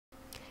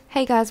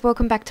Hey guys,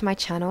 welcome back to my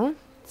channel.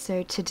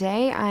 So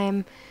today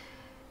I'm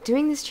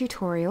doing this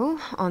tutorial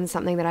on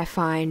something that I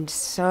find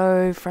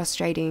so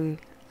frustrating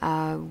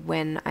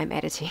when I'm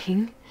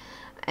editing.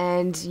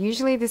 And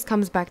usually this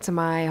comes back to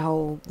my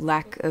whole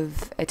lack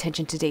of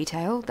attention to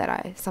detail that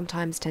I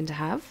sometimes tend to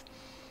have.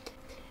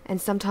 And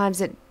sometimes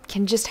it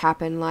can just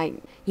happen, like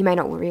you may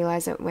not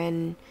realize it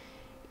when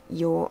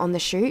you're on the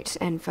shoot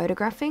and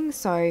photographing.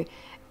 So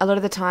a lot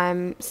of the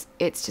times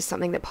it's just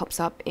something that pops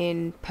up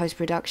in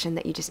post-production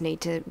that you just need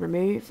to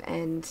remove,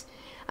 and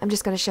I'm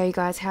just going to show you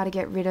guys how to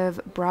get rid of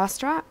bra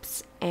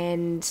straps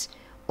and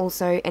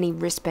also any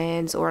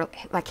wristbands or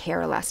like hair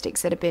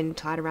elastics that have been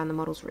tied around the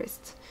model's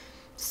wrists.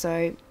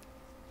 So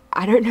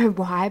I don't know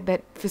why,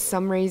 but for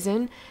some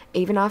reason,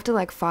 even after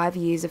like 5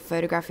 years of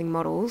photographing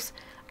models,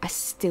 I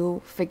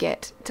still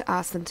forget to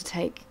ask them to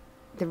take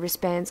the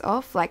wristbands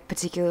off, like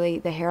particularly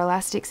the hair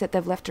elastics that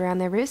they've left around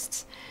their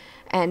wrists.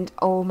 And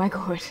oh my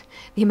god,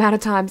 the amount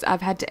of times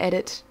I've had to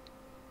edit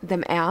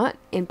them out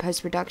in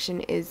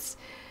post-production it's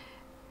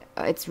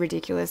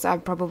ridiculous.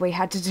 I've probably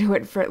had to do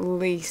it for at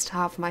least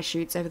half my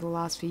shoots over the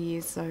last few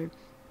years. So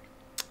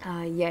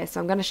yeah, so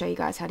I'm going to show you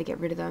guys how to get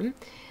rid of them.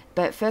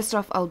 But first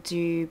off, I'll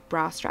do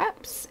bra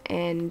straps,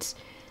 and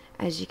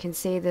as you can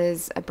see,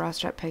 there's a bra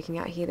strap poking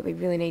out here that we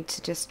really need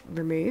to just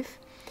remove.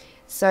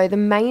 So the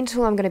main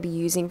tool I'm going to be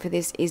using for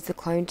this is the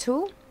clone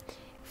tool.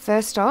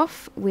 First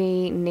off,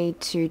 we need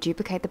to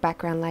duplicate the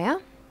background layer,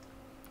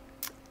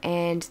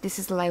 and this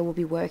is the layer we'll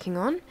be working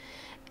on.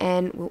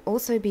 And we'll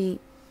also be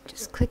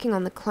just clicking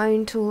on the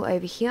clone tool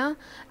over here.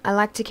 I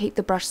like to keep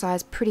the brush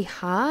size pretty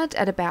hard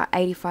at about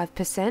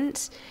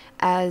 85%,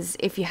 as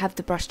if you have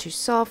the brush too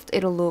soft,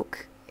 it'll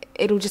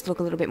just look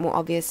a little bit more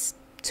obvious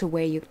to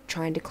where you're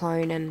trying to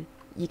clone, and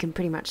you can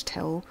pretty much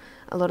tell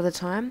a lot of the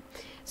time.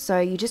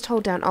 So you just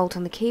hold down Alt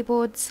on the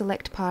keyboard,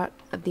 select part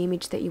of the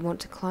image that you want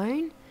to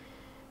clone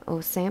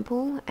or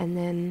sample, and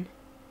then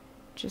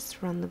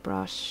just run the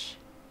brush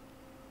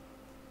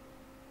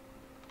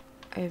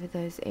over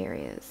those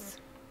areas.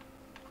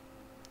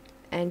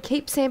 And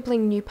keep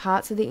sampling new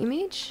parts of the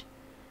image,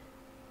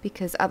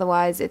 because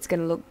otherwise it's going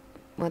to look,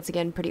 once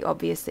again, pretty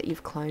obvious that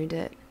you've cloned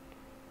it.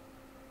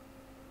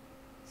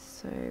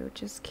 So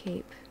just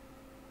keep...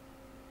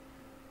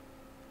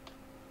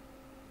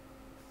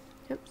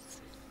 Oops.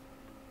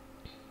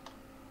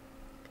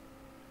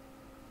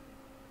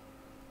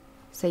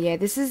 So yeah,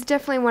 this is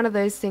definitely one of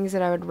those things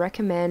that I would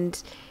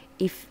recommend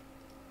if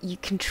you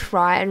can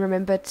try and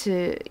remember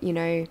to, you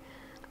know,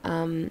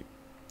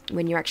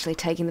 when you're actually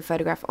taking the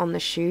photograph on the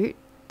shoot,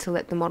 to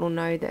let the model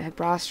know that her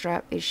bra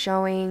strap is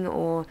showing.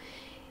 Or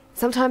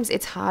sometimes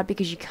it's hard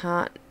because you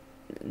can't,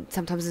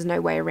 sometimes there's no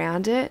way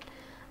around it,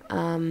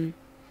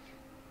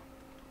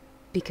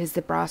 because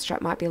the bra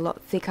strap might be a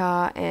lot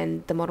thicker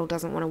and the model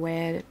doesn't want to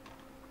wear,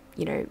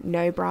 you know,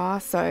 no bra.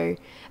 So,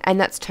 and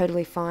that's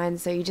totally fine.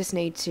 So you just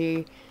need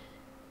to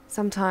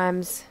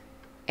sometimes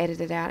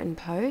edit it out in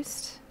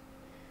post.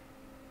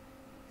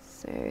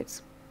 So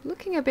it's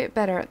looking a bit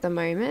better at the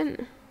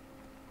moment.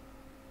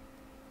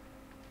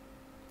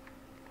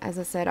 As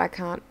I said, I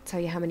can't tell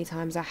you how many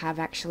times I have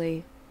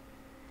actually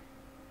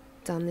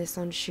done this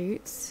on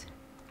shoots.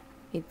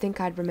 You'd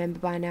think I'd remember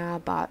by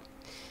now, but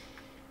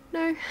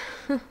no.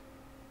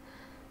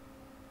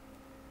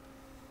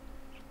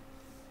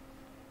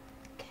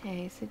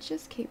 Okay, so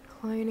just keep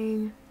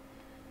cloning.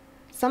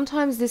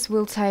 Sometimes this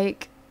will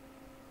take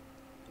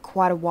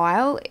quite a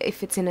while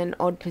if it's in an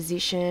odd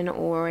position,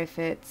 or if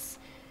it's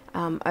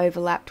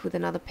overlapped with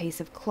another piece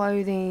of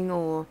clothing,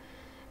 or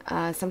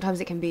sometimes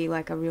it can be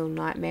like a real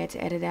nightmare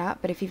to edit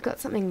out. But if you've got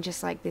something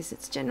just like this,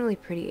 it's generally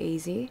pretty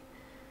easy.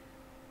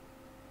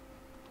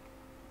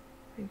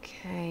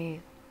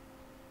 Okay.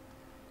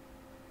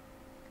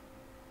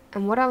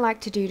 And what I like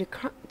to do to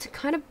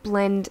kind of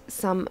blend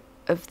some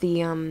of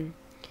the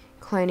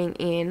cloning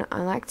in,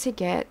 I like to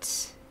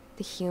get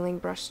the healing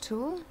brush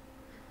tool.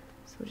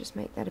 So we'll just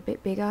make that a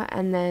bit bigger,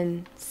 and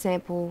then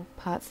sample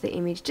parts of the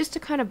image just to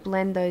kind of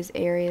blend those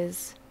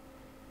areas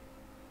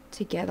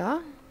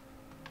together.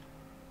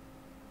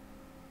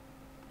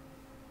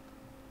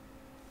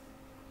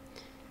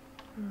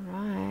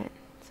 Alright,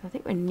 so I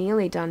think we're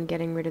nearly done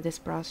getting rid of this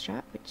bra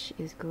strap, which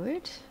is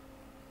good.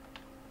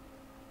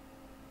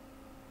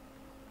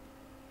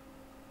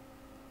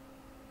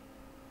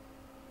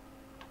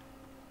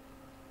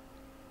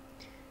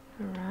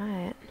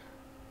 Alright,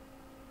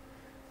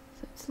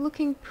 so it's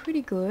looking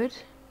pretty good.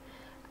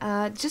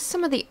 Just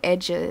some of the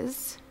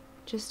edges,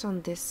 just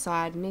on this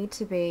side, need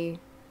to be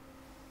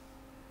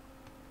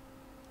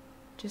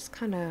just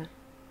kind of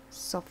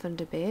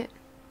softened a bit.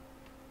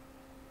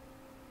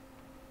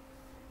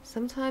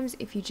 Sometimes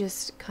if you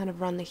just kind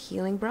of run the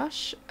healing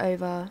brush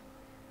over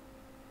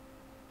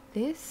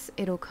this,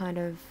 it'll kind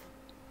of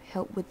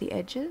help with the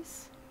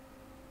edges,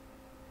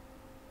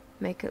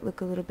 make it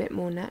look a little bit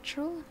more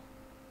natural.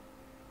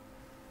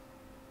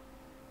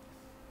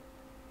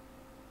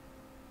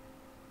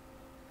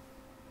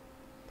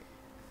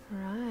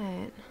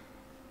 Right.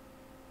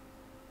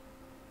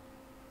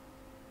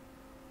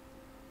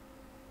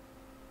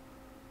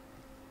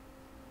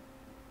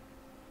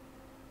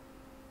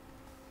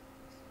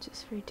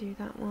 Just redo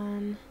that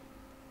one.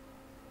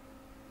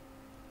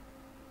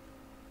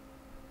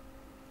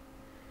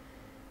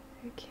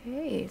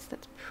 Okay, so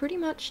that's pretty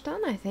much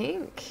done, I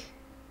think.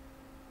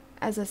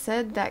 As I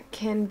said, that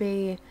can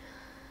be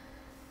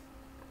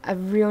a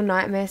real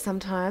nightmare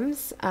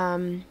sometimes,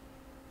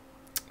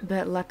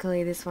 but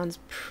luckily this one's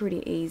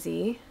pretty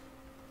easy.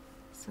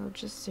 So I'll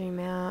just zoom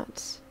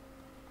out.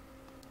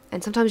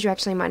 And sometimes you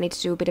actually might need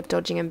to do a bit of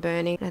dodging and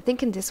burning. And I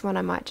think in this one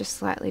I might just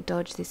slightly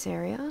dodge this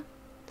area.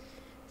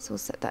 So we'll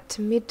set that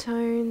to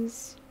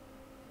mid-tones.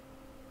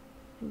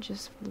 And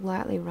just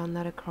lightly run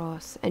that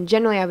across. And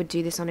generally I would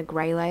do this on a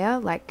grey layer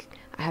like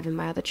I have in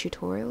my other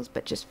tutorials,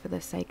 but just for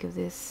the sake of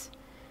this,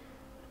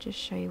 I'll just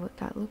show you what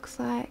that looks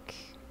like.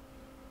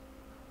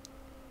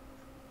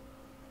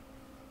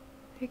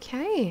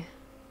 Okay.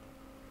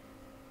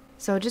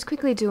 So I'll just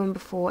quickly do them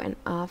before and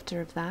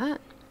after of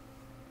that.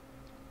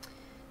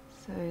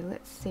 So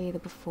let's see the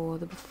before.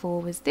 The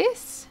before was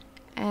this,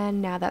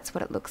 and now that's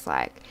what it looks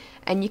like.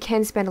 And you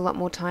can spend a lot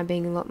more time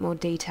being a lot more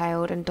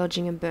detailed and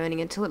dodging and burning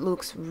until it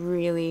looks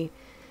really,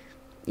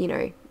 you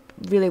know,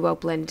 really well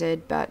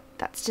blended, but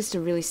that's just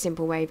a really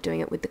simple way of doing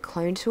it with the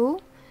clone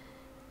tool.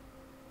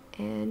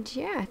 And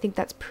yeah, I think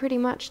that's pretty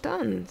much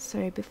done.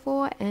 So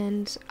before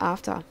and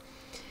after.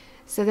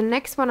 So the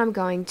next one I'm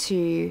going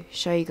to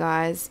show you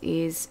guys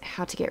is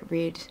how to get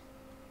rid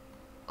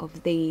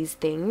of these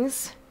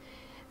things.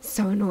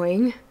 So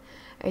annoying.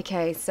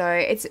 Okay, so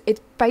it's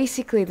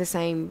basically the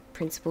same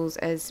principles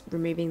as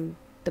removing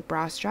the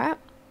bra strap,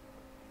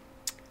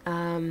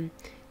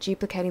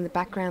 duplicating the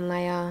background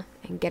layer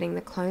and getting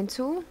the clone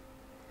tool.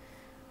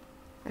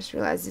 I just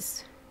realized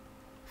this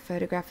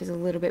photograph is a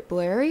little bit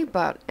blurry,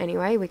 but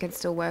anyway, we can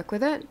still work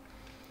with it.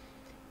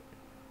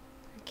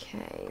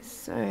 Okay,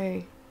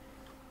 so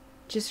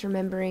just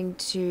remembering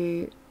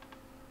to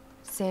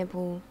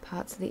sample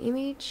parts of the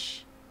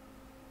image.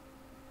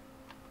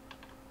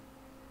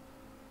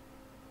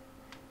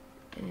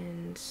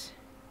 And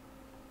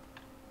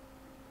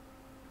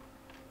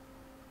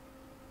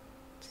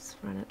just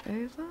run it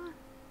over.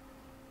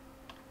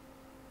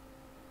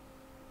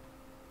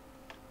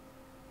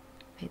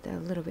 Made that a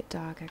little bit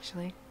dark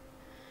actually.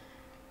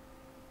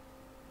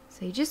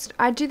 So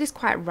I do this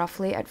quite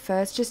roughly at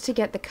first just to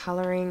get the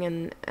colouring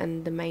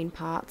and the main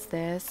parts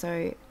there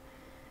so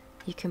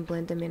you can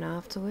blend them in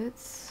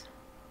afterwards.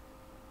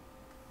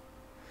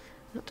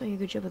 I'm not doing a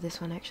good job of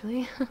this one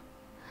actually.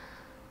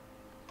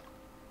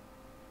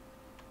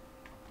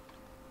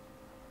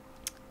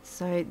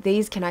 So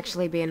these can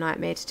actually be a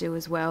nightmare to do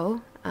as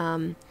well.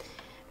 And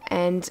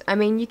I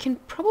mean, you can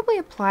probably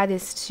apply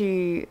this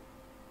to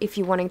if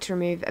you're wanting to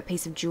remove a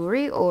piece of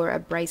jewelry or a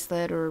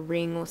bracelet or a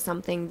ring or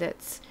something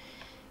that's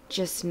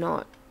just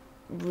not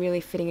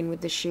really fitting in with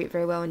the shoot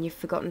very well and you've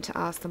forgotten to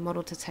ask the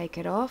model to take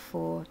it off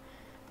or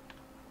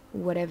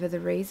whatever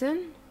the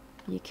reason,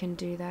 you can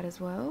do that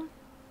as well.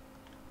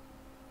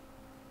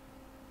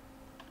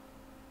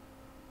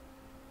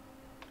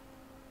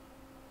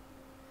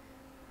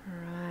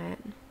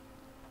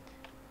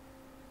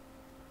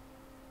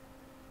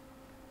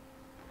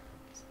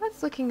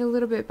 That's looking a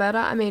little bit better.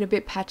 I mean, a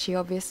bit patchy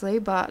obviously,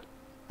 but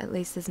at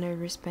least there's no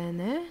wristband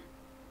there.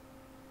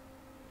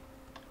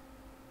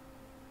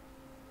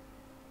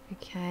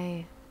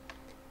 Okay,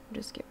 I'll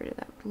just get rid of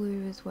that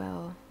blue as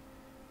well.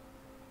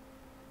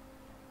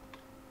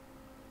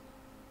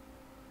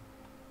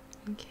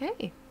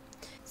 Okay,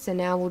 so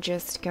now we'll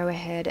just go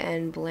ahead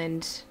and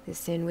blend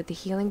this in with the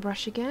healing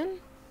brush again.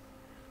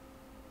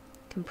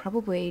 Can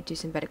probably do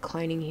some better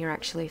cloning here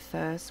actually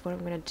first. What I'm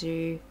going to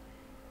do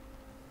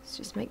is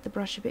just make the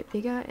brush a bit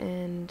bigger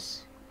and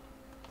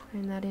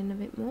clone that in a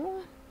bit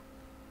more.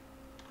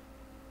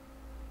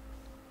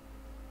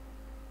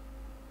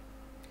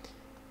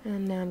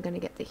 And now I'm going to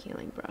get the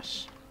healing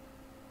brush.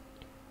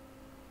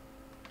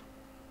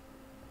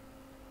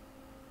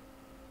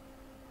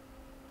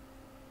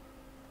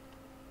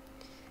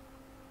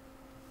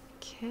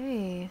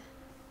 Okay.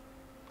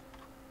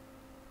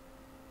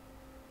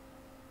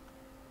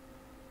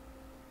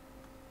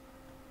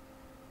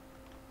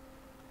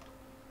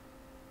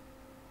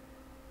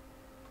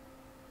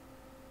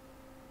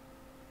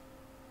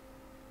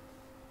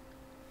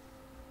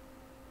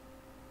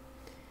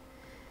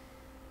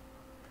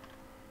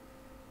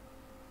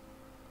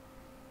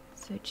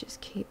 So just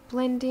keep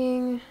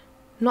blending,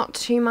 not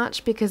too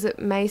much because it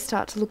may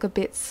start to look a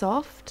bit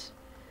soft,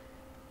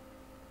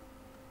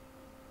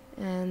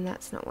 and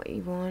that's not what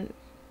you want.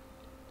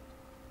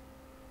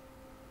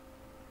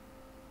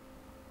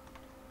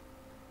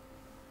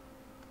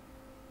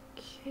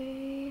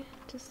 Okay,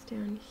 just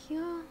down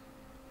here.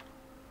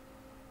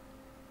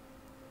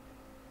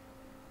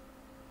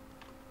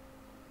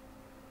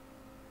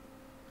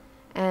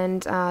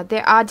 And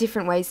there are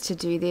different ways to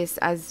do this,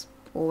 as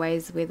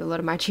always with a lot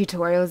of my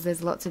tutorials.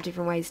 There's lots of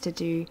different ways to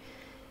do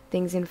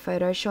things in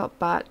Photoshop,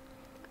 but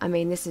I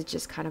mean, this is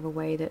just kind of a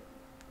way that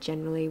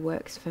generally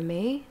works for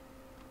me.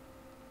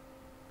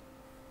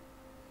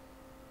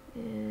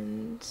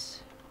 And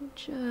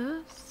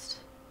just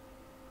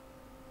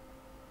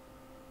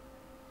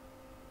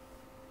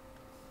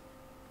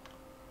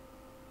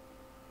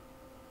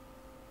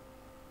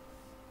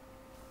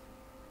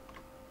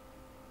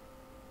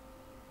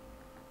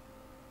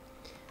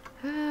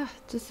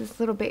Just this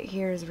little bit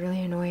here is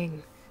really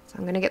annoying. So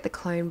I'm going to get the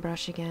clone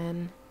brush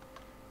again.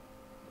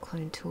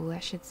 Clone tool, I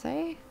should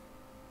say.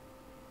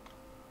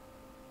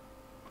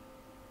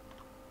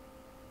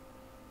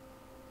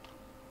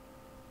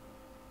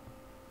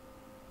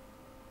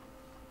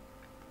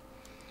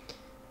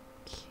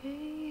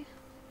 Okay.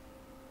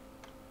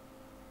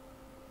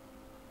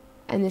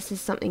 And this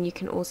is something you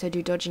can also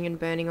do dodging and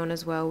burning on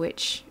as well,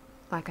 which,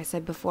 like I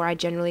said before, I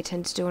generally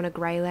tend to do on a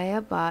grey layer,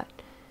 but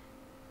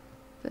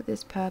for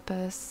this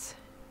purpose,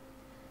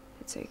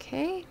 it's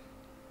okay.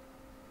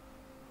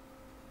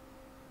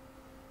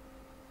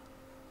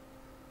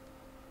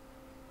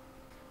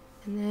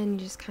 And then you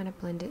just kind of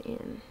blend it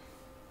in.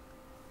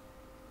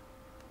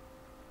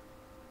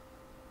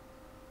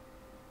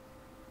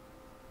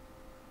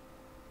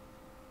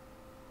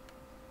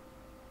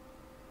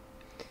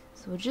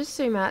 So we'll just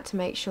zoom out to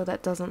make sure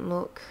that doesn't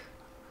look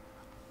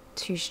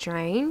too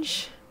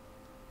strange.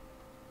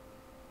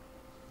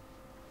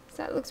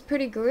 So that looks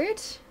pretty good.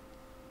 It's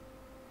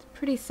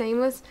pretty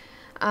seamless.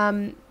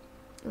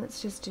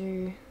 Let's just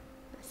do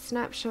a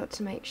snapshot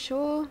to make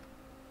sure.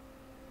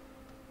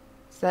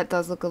 So that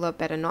does look a lot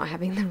better not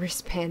having the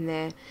wristband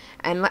there.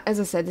 And as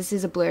I said, this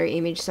is a blurry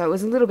image, so it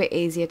was a little bit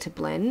easier to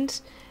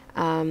blend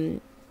the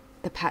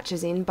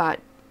patches in, but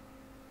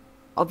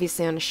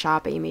obviously on a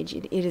sharper image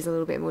it is a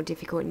little bit more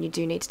difficult, and you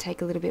do need to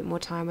take a little bit more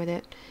time with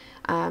it.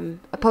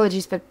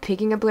 Apologies for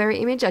picking a blurry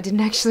image. I didn't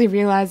actually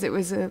realize it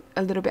was a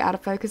little bit out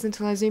of focus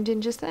until I zoomed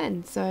in just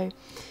then. So,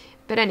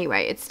 but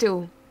anyway, it's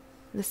still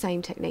the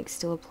same techniques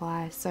still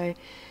apply. So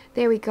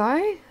there we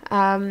go.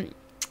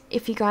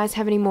 If you guys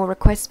have any more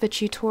requests for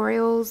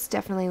tutorials,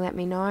 definitely let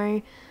me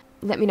know.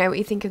 Let me know what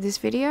you think of this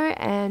video,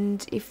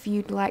 and if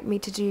you'd like me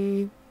to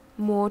do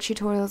more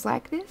tutorials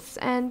like this.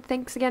 And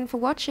thanks again for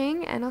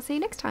watching, and I'll see you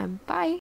next time. Bye!